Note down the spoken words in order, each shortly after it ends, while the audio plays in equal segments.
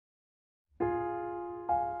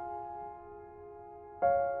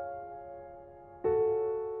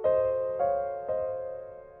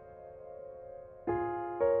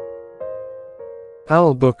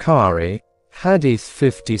Al-Bukhari, Hadith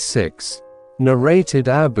 56. Narrated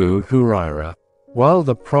Abu Hurairah. While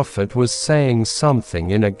the Prophet was saying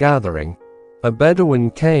something in a gathering, a Bedouin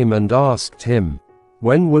came and asked him,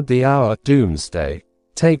 when would the hour doomsday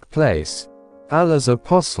take place? Allah's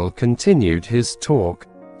apostle continued his talk,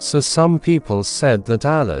 so some people said that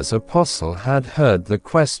Allah's apostle had heard the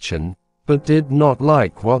question, but did not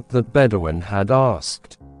like what the Bedouin had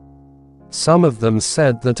asked. Some of them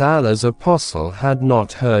said that Allah's apostle had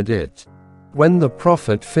not heard it. When the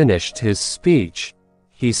Prophet finished his speech,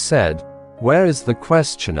 he said, "Where is the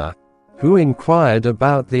questioner, who inquired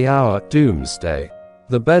about the hour doomsday?"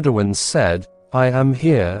 The Bedouin said, "I am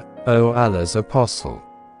here, O Allah's apostle."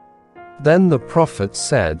 Then the Prophet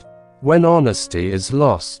said, "When honesty is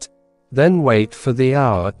lost, then wait for the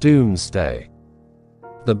hour doomsday."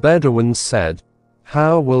 The Bedouin said,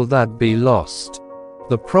 "How will that be lost?"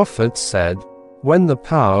 The Prophet said, "When the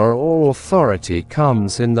power or authority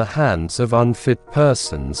comes in the hands of unfit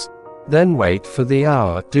persons, then wait for the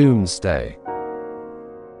hour doomsday."